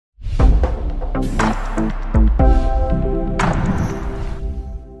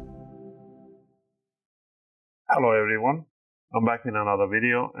Hello everyone, I'm back in another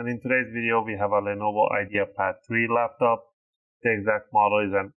video, and in today's video we have a Lenovo Ideapad 3 laptop. The exact model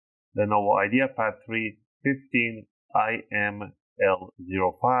is an Lenovo Ideapad 3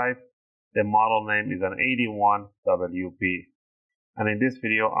 15IML05. The model name is an 81WP. And in this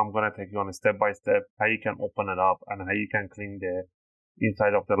video I'm going to take you on a step-by-step how you can open it up and how you can clean the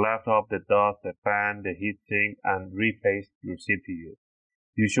inside of the laptop, the dust, the fan, the heatsink, and repaste your CPU.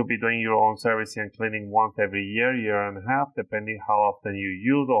 You should be doing your own servicing and cleaning once every year, year and a half, depending how often you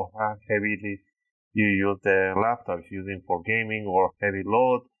use or how heavily you use the laptop. If you're using for gaming or heavy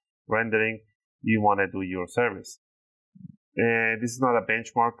load, rendering, you want to do your service. This is not a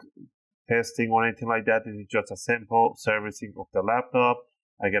benchmark testing or anything like that. This is just a simple servicing of the laptop.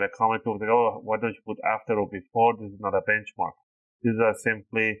 I get a comment of, oh, why don't you put after or before? This is not a benchmark. This is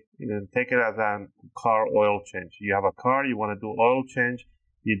simply, take it as a car oil change. You have a car, you want to do oil change.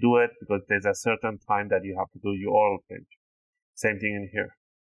 You do it because there's a certain time that you have to do your oil change. Same thing in here.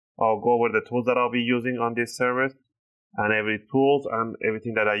 I'll go over the tools that I'll be using on this service, and every tools and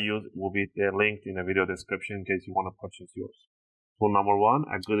everything that I use will be linked in the video description in case you want to purchase yours. Tool number one,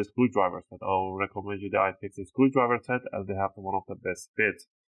 a good screwdriver set. I'll recommend you the iFix screwdriver set as they have one of the best fits.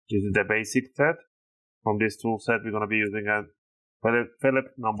 This is the basic set. From this tool set, we're going to be using a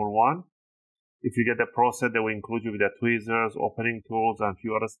Phillips number one. If you get the Pro set, they will include you with the tweezers, opening tools, and a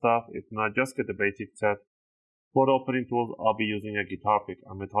few other stuff. If not, just get the basic set. For the opening tools, I'll be using a guitar pick.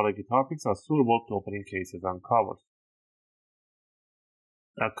 And metallic guitar picks are suitable to opening cases and covers.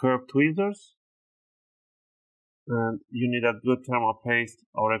 Curved tweezers. And you need a good thermal paste.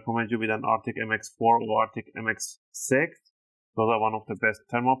 I'll recommend you with an Arctic MX4 or Arctic MX6. Those are one of the best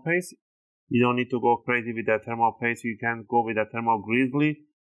thermal pastes. You don't need to go crazy with the thermal paste. You can go with a thermal grizzly.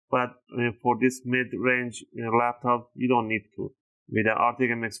 But for this mid-range laptop, you don't need to. With the Arctic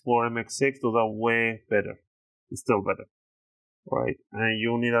MX4, MX6, those are way better. It's still better. Right? And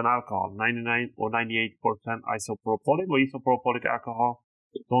you need an alcohol, 99 or 98% isopropylic or isopropylic alcohol.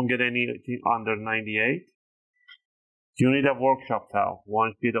 Don't get anything under 98. You need a workshop towel.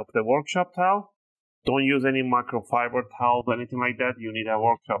 1 feet of the workshop towel. Don't use any microfiber towels or anything like that. You need a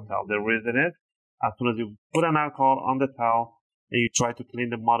workshop towel. The reason is, as soon as you put an alcohol on the towel, and you try to clean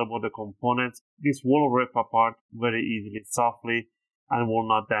the motherboard, the components, this will rip apart very easily, softly, and will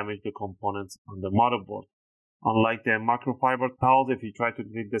not damage the components on the motherboard. Unlike the microfiber towels, if you try to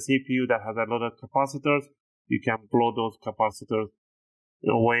clean the CPU that has a lot of capacitors, you can blow those capacitors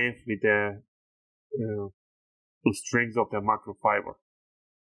away with the strings of the microfiber.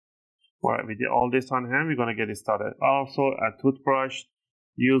 Alright, with all this on hand, we're going to get it started. Also, a toothbrush,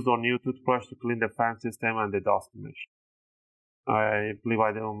 use or new toothbrush to clean the fan system and the dust mesh. I believe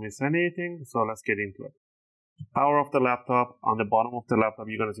I don't miss anything, so let's get into it. Power of the laptop. On the bottom of the laptop,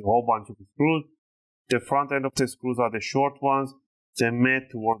 you're going to see a whole bunch of screws. The front end of the screws are the short ones. The mid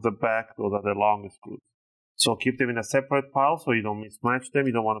towards the back, those are the long screws. So keep them in a separate pile so you don't mismatch them.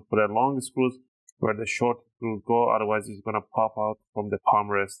 You don't want to put the long screws where the short screws go, otherwise it's going to pop out from the palm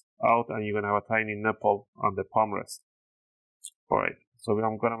rest out and you're going to have a tiny nipple on the palm rest. Alright, so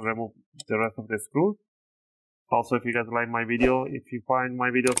I'm going to remove the rest of the screws. Also, if you guys like my video, if you find my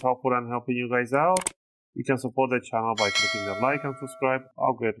videos helpful and helping you guys out, you can support the channel by clicking the like and subscribe.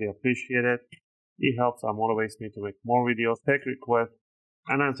 I'll greatly appreciate it. It helps and motivates me to make more videos, take requests,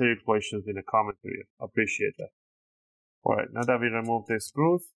 and answer your questions in the comment area. Appreciate that. Alright, now that we remove the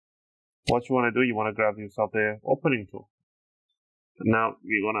screws, what you want to do, you want to grab yourself the opening tool. Now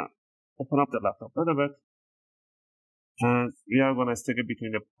we're going to open up the laptop a little bit. And we are going to stick it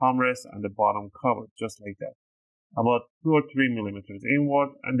between the palm rest and the bottom cover, just like that. About 2 or 3 millimeters inward,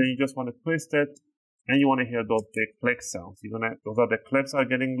 and then you just want to twist it, and you want to hear those big click sounds. Those are the clips are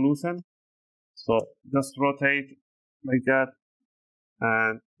getting loosened. So just rotate like that,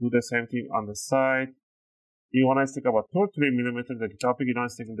 and do the same thing on the side. You want to stick about 2 or 3 millimeters at the top. You don't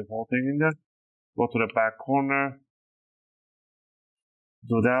stick the whole thing in there. Go to the back corner.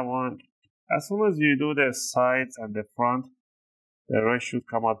 Do that one. As soon as you do the sides and the front, the rest should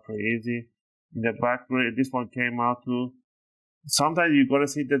come out pretty easy. In the back, this one came out too. Sometimes you gotta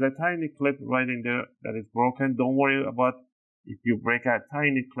see there's a tiny clip right in there that is broken. Don't worry about if you break a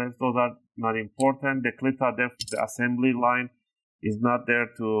tiny clip. Those are not important. The clips are there for the assembly line. Is not there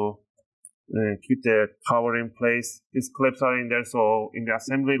to keep the cover in place. These clips are in there, so in the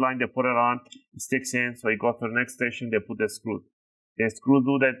assembly line they put it on, it sticks in. So you go to the next station, they put the screws. The screws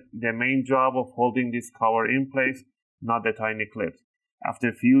do the main job of holding this cover in place, not the tiny clips. After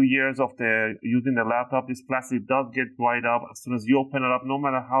a few years of using the laptop, this plastic does get dried up. As soon as you open it up, no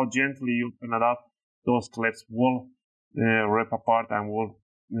matter how gently you open it up, those clips will rip apart and will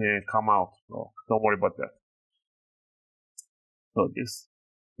come out. So don't worry about that. So this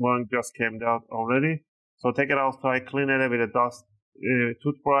one just came out already. So take it outside, clean it with a dust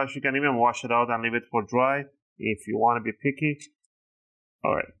toothbrush. You can even wash it out and leave it for dry if you want to be picky.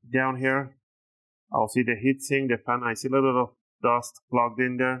 All right, down here, I'll see the heatsink, the fan. I see a little bit of dust plugged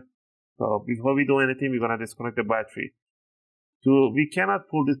in there. So before we do anything, we're going to disconnect the battery. We cannot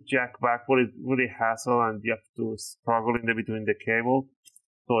pull this jack backward. It's really hassle and you have to struggle in between the cable.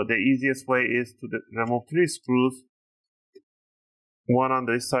 So the easiest way is to remove 3 screws, 1 on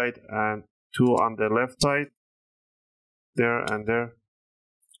this side and 2 on the left side, there and there.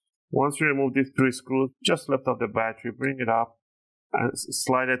 Once you remove these 3 screws, just lift up the battery, bring it up and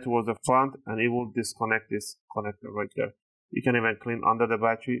slide it towards the front, and it will disconnect this connector right there. You can even clean under the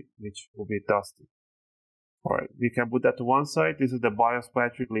battery, which will be dusty. Alright, we can put that to one side. This is the BIOS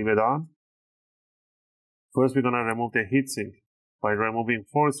battery, leave it on. First, we're going to remove the heatsink by removing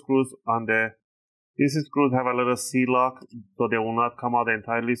 4 screws on these screws have a little C-lock, so they will not come out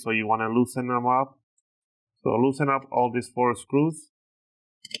entirely, so you want to loosen them up. So loosen up all these 4 screws.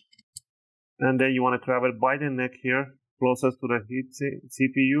 And then you want to grab it by the neck here, closest to the heatsink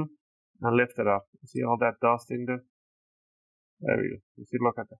CPU, and lift it up. You see all that dust in there? There we go. You see,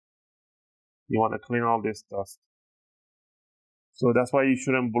 look at that. You want to clean all this dust. So that's why you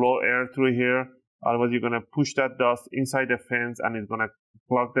shouldn't blow air through here. Otherwise, you're going to push that dust inside the fans and it's going to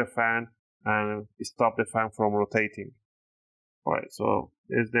plug the fan and stop the fan from rotating. Alright, so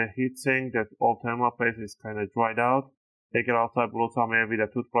there's the heatsink. That all thermal paste is kind of dried out. Take it outside, blow some air with a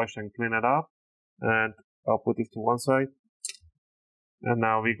toothbrush and clean it up. And I'll put this to one side. And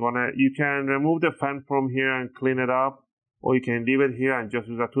now you can remove the fan from here and clean it up. Or you can leave it here and just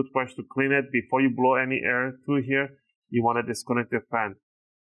use a toothbrush to clean it. Before you blow any air through here, you want to disconnect the fan.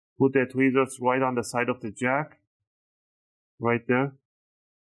 Put the tweezers right on the side of the jack, right there,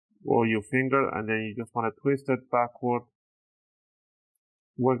 or your finger, and then you just want to twist it backward,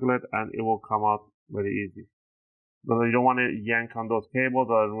 wiggle it, and it will come out very easy. But you don't want to yank on those cables,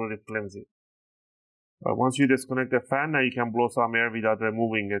 that are really flimsy. But once you disconnect the fan, now you can blow some air without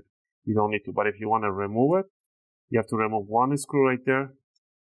removing it. You don't need to, but if you want to remove it, you have to remove 1 screw right there,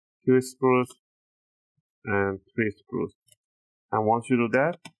 2 screws, and 3 screws. And once you do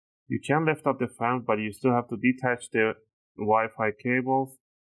that, you can lift up the fan, but you still have to detach the Wi-Fi cables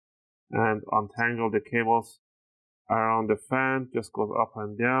and untangle the cables around the fan. Just goes up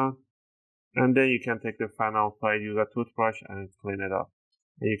and down. And then you can take the fan outside, use a toothbrush, and clean it up.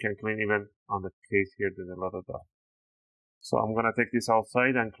 And you can clean even on the case here, there's a lot of dust. So I'm going to take this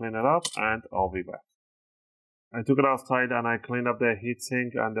outside and clean it up, and I'll be back. I took it outside and I cleaned up the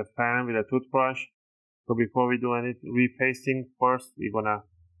heatsink and the fan with a toothbrush. So before we do any repasting, first we're gonna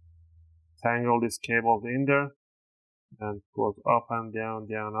tangle these cables in there, and goes up and down,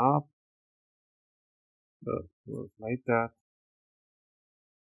 down, up. So goes like that,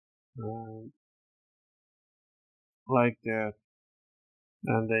 and like that,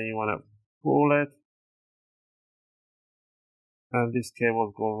 and then you wanna pull it, and these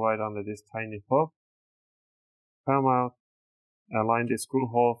cables go right under this tiny hook. Come out, align the screw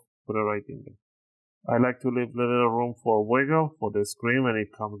hole, put it right in there. I like to leave a little room for wiggle for the screen when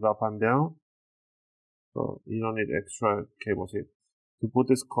it comes up and down. So you don't need extra cables here. To put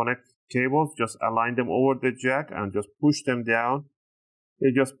this connect cables, just align them over the jack and just push them down.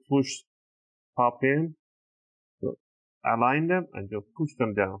 They just pop in. So align them and just push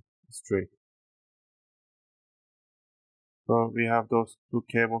them down straight. So we have those 2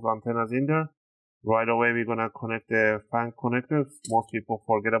 cables antennas in there. Right away, we're going to connect the fan connectors. Most people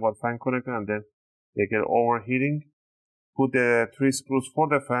forget about fan connector and then they get overheating. Put the 3 screws for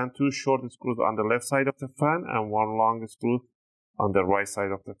the fan, 2 short screws on the left side of the fan and 1 long screw on the right side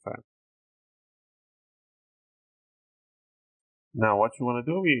of the fan. Now what you want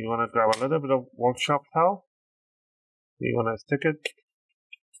to do, you want to grab a little bit of workshop towel. You want to stick it,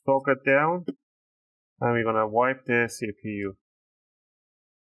 soak it down, and we're going to wipe the CPU.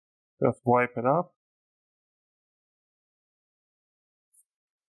 Just wipe it up.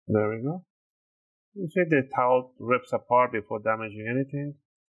 There we go. You see the towel rips apart before damaging anything.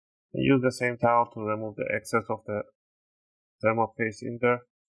 And use the same towel to remove the excess of the thermal paste in there.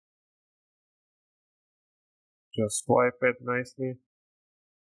 Just wipe it nicely.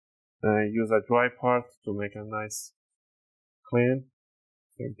 And use a dry part to make a nice clean.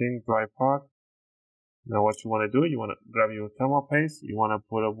 Same thing, dry part. Now what you want to do, you want to grab your thermal paste. You want to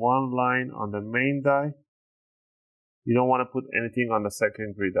put 1 line on the main die. You don't want to put anything on the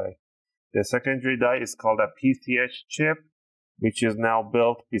secondary die. The secondary die is called a PCH chip, which is now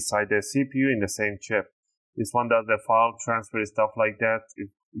built beside the CPU in the same chip. This one does the file transfer, stuff like that.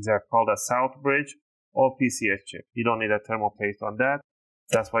 It's called a south bridge. or PCS chip. You don't need a thermal paste on that.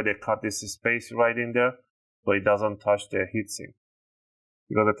 That's why they cut this space right in there so it doesn't touch the heatsink.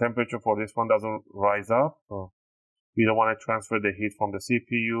 Because the temperature for this one doesn't rise up, so you don't want to transfer the heat from the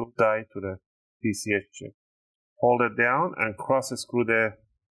CPU die to the PCS chip. Hold it down and cross screw the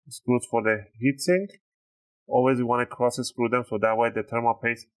screws for the heatsink. Always you want to cross screw them so that way the thermal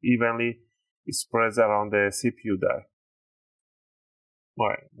paste evenly spreads around the CPU die.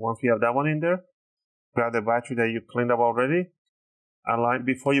 Alright, once you have that one in there, grab the battery that you cleaned up already. Align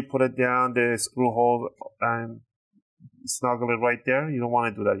before you put it down the screw hole and snuggle it right there. You don't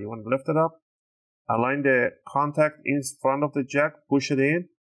want to do that. You want to lift it up. Align the contact in front of the jack, push it in,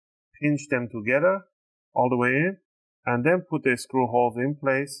 pinch them together all the way in, and then put the screw holes in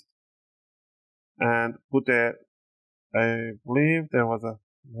place. And put the, I believe there was a,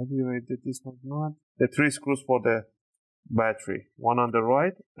 maybe I did this one not. The 3 screws for the battery, one on the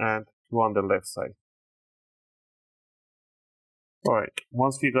right and 2 on the left side. Alright,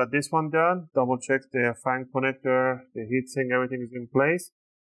 once we got this one done, double check the fan connector, the heatsink, everything is in place.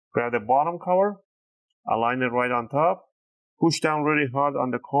 Grab the bottom cover, align it right on top, push down really hard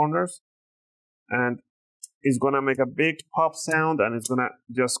on the corners, and it's gonna make a big pop sound and it's gonna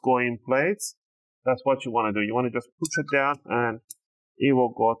just go in place. That's what you want to do. You want to just push it down and it will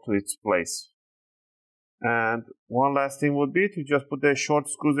go to its place. And one last thing would be to just put the short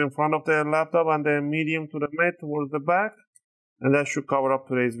screws in front of the laptop and the medium to the mid towards the back. And that should cover up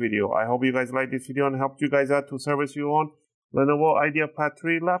today's video. I hope you guys liked this video and helped you guys out to service your own Lenovo Ideapad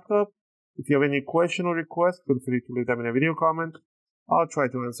 3 laptop. If you have any question or request, feel free to leave them in a video comment. I'll try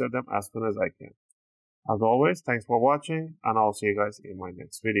to answer them as soon as I can. As always, thanks for watching and I'll see you guys in my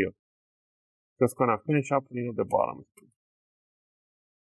next video. Just gonna finish up cleaning up the bottom.